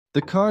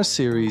The Cars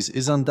series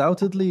is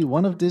undoubtedly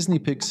one of Disney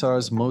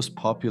Pixar's most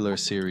popular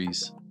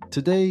series.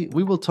 Today,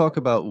 we will talk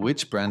about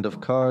which brand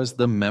of cars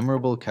the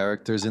memorable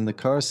characters in the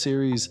Cars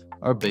series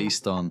are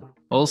based on.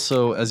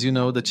 Also, as you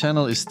know, the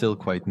channel is still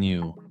quite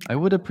new. I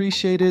would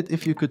appreciate it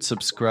if you could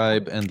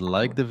subscribe and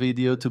like the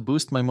video to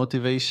boost my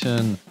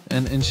motivation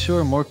and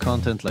ensure more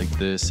content like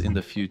this in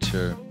the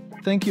future.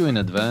 Thank you in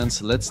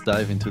advance. Let's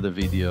dive into the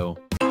video.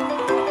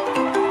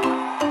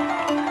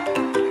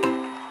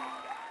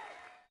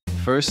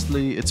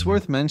 Firstly, it's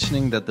worth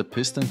mentioning that the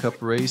Piston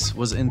Cup race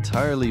was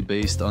entirely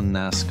based on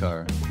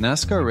NASCAR.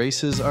 NASCAR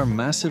races are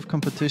massive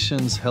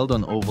competitions held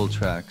on oval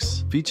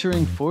tracks,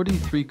 featuring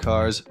 43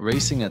 cars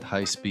racing at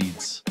high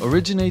speeds.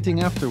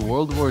 Originating after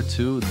World War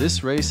II,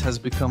 this race has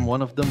become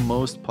one of the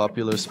most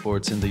popular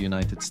sports in the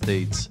United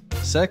States,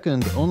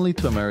 second only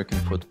to American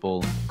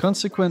football.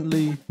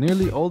 Consequently,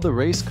 nearly all the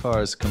race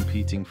cars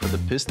competing for the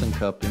Piston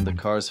Cup in the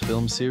Cars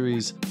film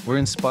series were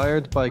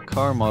inspired by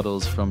car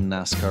models from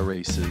NASCAR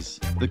races.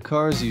 The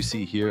cars you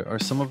see here are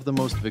some of the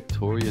most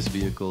victorious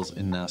vehicles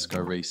in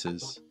NASCAR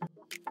races.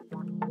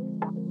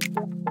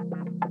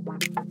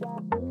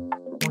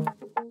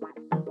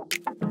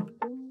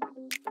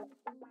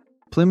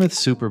 Plymouth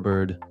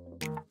Superbird.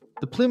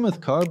 The Plymouth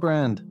car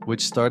brand,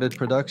 which started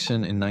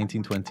production in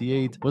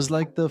 1928, was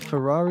like the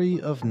Ferrari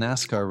of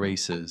NASCAR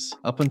races.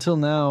 Up until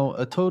now,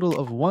 a total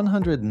of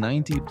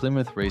 190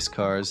 Plymouth race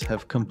cars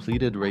have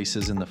completed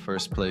races in the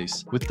first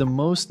place, with the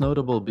most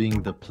notable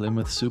being the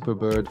Plymouth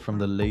Superbird from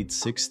the late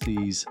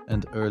 60s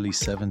and early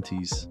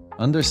 70s.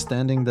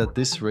 Understanding that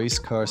this race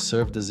car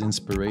served as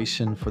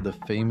inspiration for the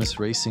famous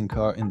racing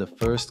car in the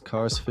first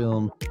Cars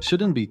film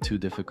shouldn't be too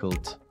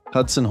difficult.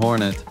 Hudson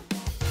Hornet.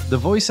 The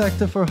voice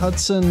actor for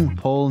Hudson,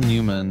 Paul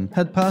Newman,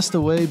 had passed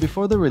away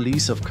before the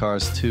release of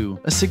Cars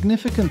 2. A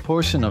significant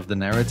portion of the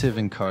narrative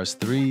in Cars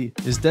 3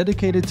 is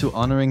dedicated to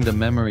honoring the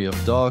memory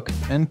of Doc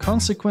and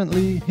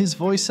consequently his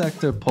voice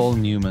actor Paul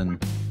Newman.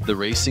 The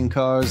racing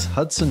cars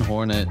Hudson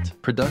Hornet,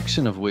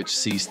 production of which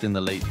ceased in the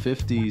late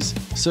 50s,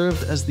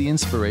 served as the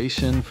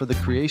inspiration for the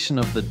creation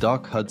of the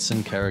Doc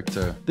Hudson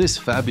character. This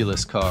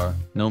fabulous car,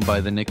 known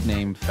by the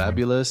nickname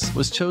Fabulous,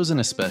 was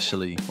chosen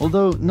especially.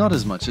 Although not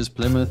as much as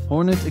Plymouth,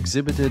 Hornet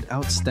exhibited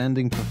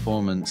outstanding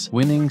performance,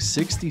 winning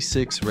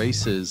 66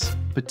 races,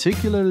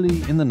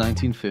 particularly in the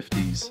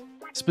 1950s.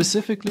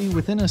 Specifically,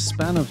 within a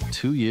span of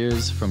 2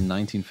 years from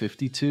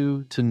 1952 to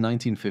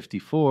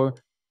 1954,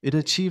 it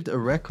achieved a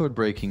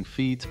record-breaking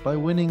feat by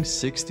winning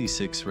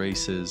 66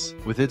 races.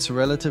 With its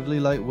relatively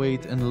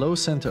lightweight and low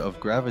center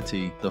of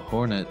gravity, the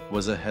Hornet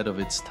was ahead of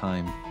its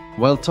time.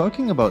 While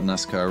talking about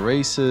NASCAR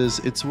races,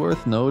 it's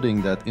worth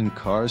noting that in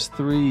Cars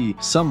 3,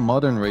 some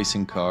modern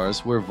racing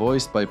cars were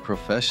voiced by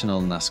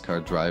professional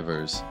NASCAR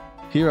drivers.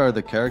 Here are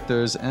the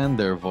characters and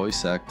their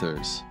voice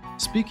actors.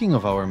 Speaking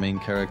of our main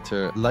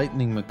character,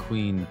 Lightning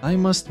McQueen, I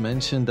must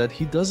mention that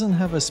he doesn't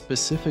have a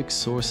specific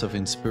source of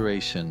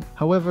inspiration.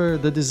 However,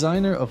 the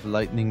designer of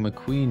Lightning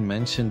McQueen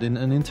mentioned in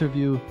an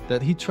interview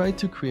that he tried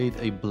to create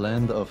a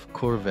blend of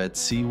Corvette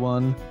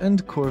C1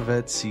 and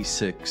Corvette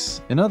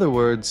C6. In other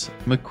words,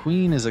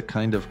 McQueen is a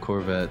kind of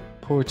Corvette,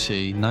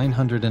 Porsche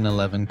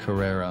 911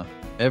 Carrera.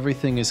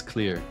 Everything is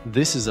clear.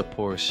 This is a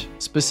Porsche.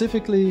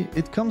 Specifically,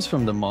 it comes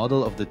from the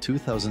model of the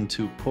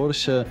 2002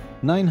 Porsche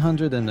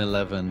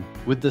 911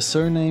 with the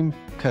surname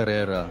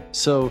Carrera.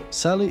 So,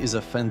 Sally is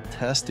a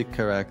fantastic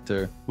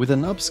character with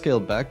an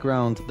upscale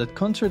background that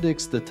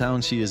contradicts the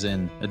town she is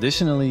in.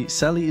 Additionally,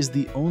 Sally is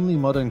the only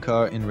modern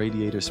car in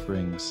Radiator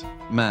Springs.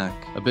 MACK,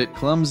 a bit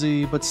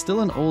clumsy, but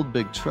still an old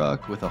big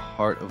truck with a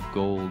heart of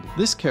gold.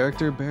 This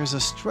character bears a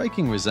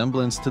striking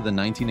resemblance to the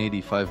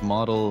 1985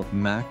 model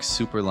MACK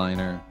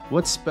Superliner.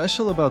 What's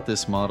special about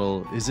this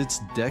model is its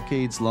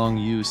decades-long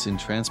use in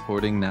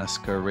transporting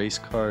NASCAR race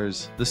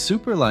cars. The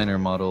Superliner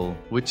model,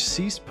 which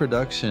ceased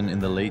production in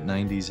the late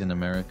 90s in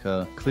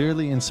America,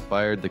 clearly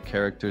inspired the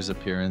character's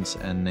appearance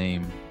and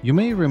name. You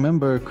may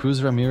remember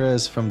CRUZ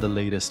Ramirez from the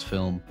latest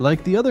film.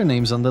 Like the other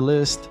names on the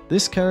list,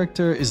 this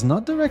character is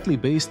not directly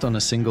based on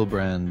a single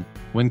brand.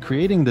 When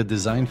creating the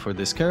design for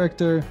this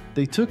character,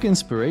 they took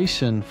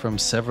inspiration from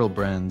several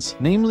brands,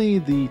 namely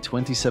the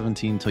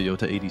 2017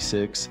 Toyota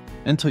 86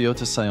 and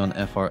Toyota Scion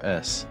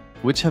FRS,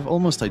 which have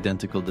almost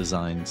identical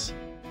designs.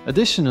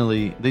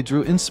 Additionally, they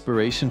drew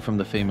inspiration from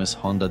the famous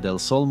Honda Del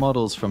Sol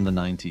models from the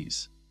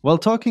 90s. While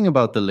talking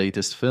about the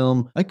latest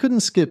film, I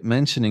couldn't skip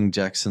mentioning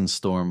Jackson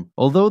Storm.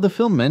 Although the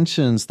film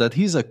mentions that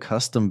he's a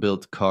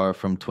custom-built car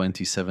from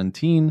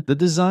 2017, the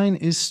design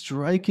is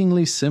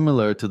strikingly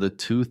similar to the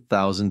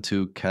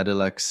 2002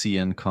 Cadillac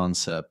CN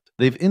concept.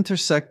 They've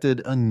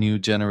intersected a new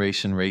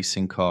generation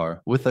racing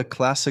car with a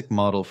classic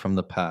model from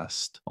the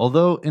past.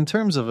 Although, in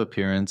terms of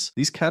appearance,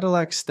 these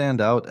Cadillacs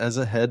stand out as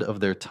ahead of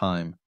their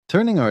time.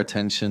 Turning our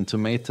attention to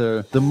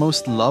Mater, the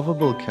most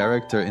lovable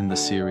character in the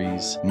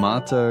series.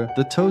 Mater,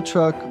 the tow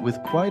truck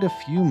with quite a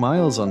few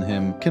miles on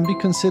him, can be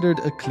considered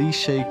a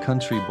cliché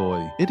country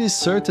boy. It is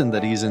certain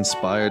that he's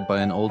inspired by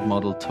an old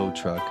model tow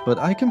truck, but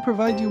I can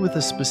provide you with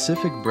a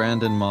specific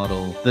brand and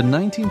model, the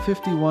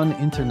 1951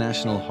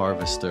 International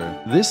Harvester.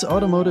 This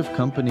automotive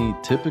company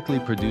typically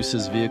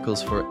produces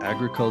vehicles for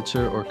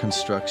agriculture or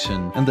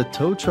construction, and the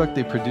tow truck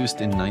they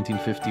produced in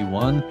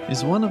 1951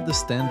 is one of the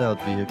standout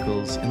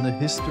vehicles in the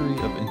history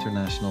of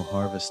International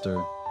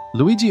Harvester.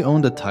 Luigi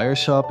owned a tire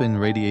shop in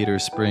Radiator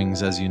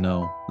Springs, as you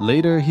know.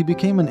 Later, he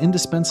became an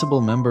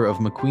indispensable member of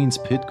McQueen's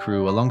pit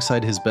crew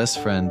alongside his best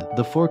friend,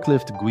 the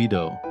forklift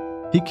Guido.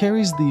 He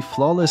carries the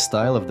flawless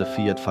style of the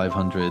Fiat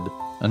 500,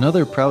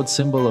 another proud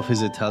symbol of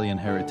his Italian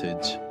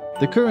heritage.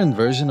 The current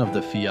version of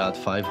the Fiat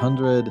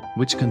 500,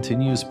 which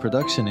continues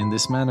production in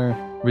this manner,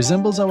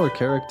 resembles our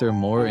character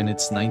more in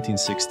its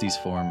 1960s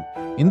form.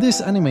 In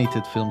this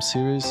animated film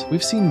series,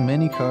 we've seen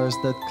many cars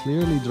that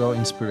clearly draw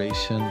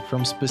inspiration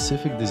from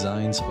specific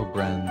designs or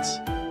brands.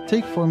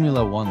 Take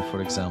Formula 1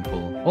 for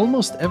example.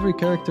 Almost every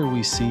character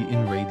we see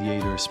in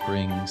Radiator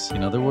Springs.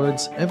 In other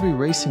words, every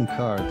racing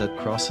car that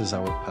crosses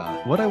our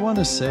path. What I want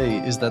to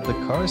say is that the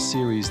Cars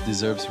series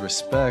deserves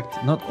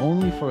respect not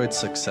only for its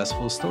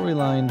successful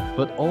storyline,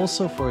 but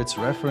also for its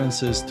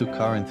references to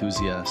car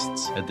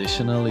enthusiasts.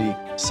 Additionally,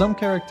 some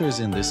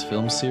characters in this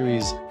film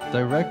series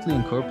directly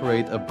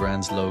incorporate a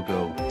brand's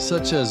logo,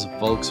 such as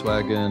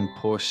Volkswagen,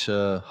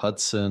 Porsche,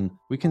 Hudson.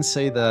 We can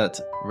say that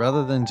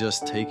rather than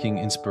just taking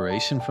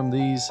inspiration from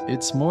these,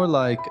 it's more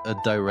like a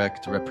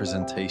direct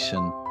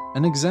representation.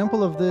 An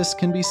example of this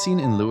can be seen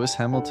in Lewis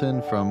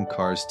Hamilton from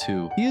Cars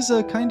 2. He is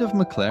a kind of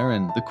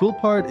McLaren. The cool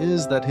part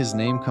is that his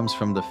name comes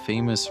from the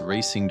famous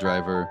racing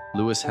driver,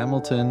 Lewis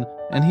Hamilton,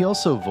 and he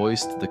also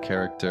voiced the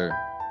character.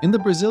 In the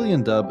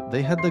Brazilian dub,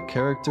 they had the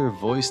character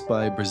voiced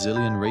by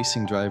Brazilian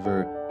racing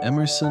driver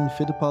Emerson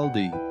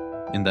Fittipaldi.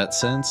 In that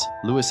sense,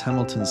 Lewis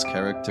Hamilton's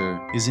character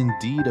is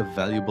indeed a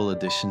valuable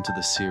addition to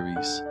the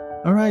series.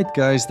 Alright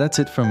guys, that's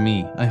it from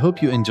me. I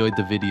hope you enjoyed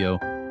the video.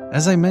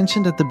 As I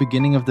mentioned at the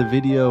beginning of the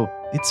video,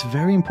 it's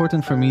very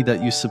important for me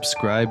that you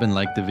subscribe and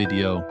like the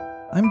video.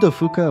 I'm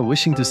Dofuka,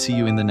 wishing to see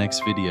you in the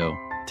next video.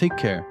 Take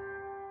care.